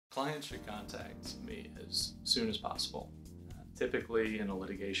Clients should contact me as soon as possible. Typically in a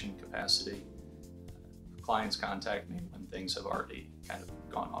litigation capacity, clients contact me when things have already kind of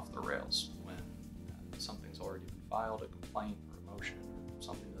gone off the rails, when something's already been filed, a complaint or a motion or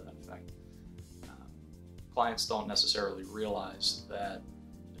something to that effect. Clients don't necessarily realize that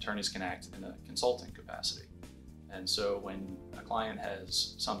attorneys can act in a consulting capacity. And so when a client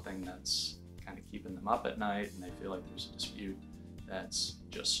has something that's kind of keeping them up at night and they feel like there's a dispute that's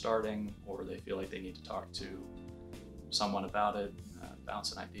just starting, or they feel like they need to talk to someone about it,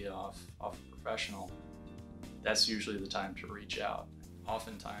 bounce an idea off a professional, that's usually the time to reach out.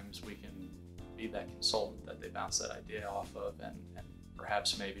 Oftentimes we can be that consultant that they bounce that idea off of, and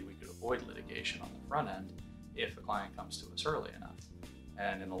perhaps maybe we could avoid litigation on the front end if the client comes to us early enough.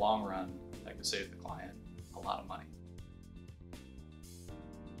 And in the long run, that could save the client a lot of money.